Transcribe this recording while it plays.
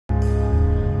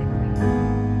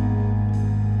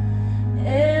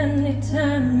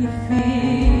time you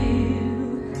feel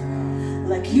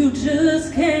like you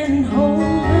just can't hold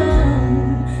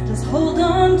on, just hold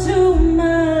on to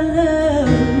my love,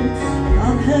 and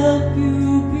I'll help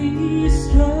you be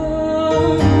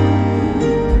strong.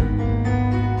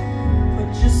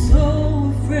 But you're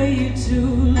so afraid to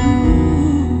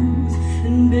lose,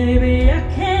 and baby, I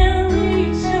can't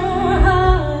reach your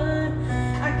heart.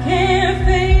 I can't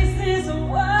face this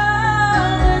world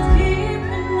that's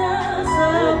keeping us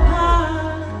apart.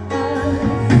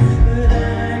 But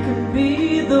I can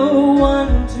be the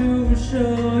one to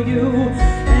show you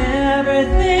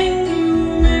everything you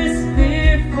missed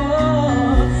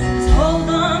before. Just hold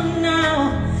on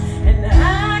now, and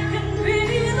I can be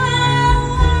the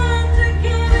one to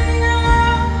give you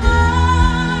all.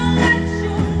 Let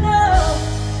you know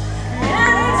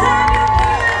anytime you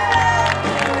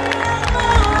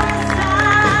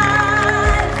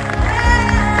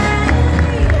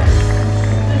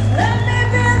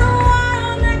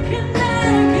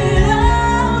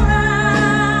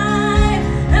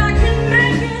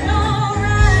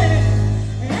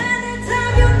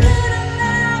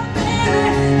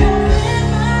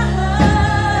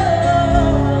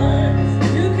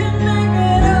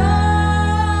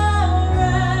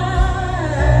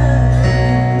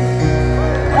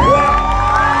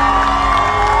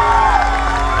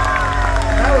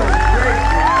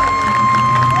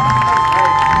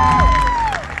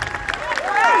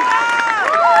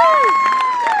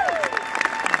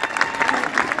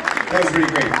That was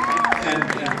really great. And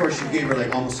of course, you gave her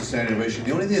like almost a standing ovation.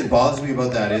 The only thing that bothers me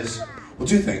about that is, well,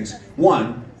 two things.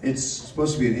 One, it's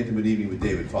supposed to be an intimate evening with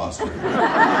David Foster.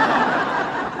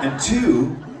 And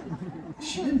two,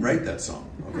 she didn't write that song,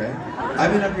 okay?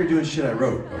 I've been up here doing shit I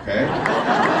wrote, okay?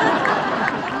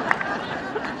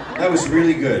 That was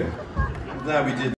really good. I'm glad we did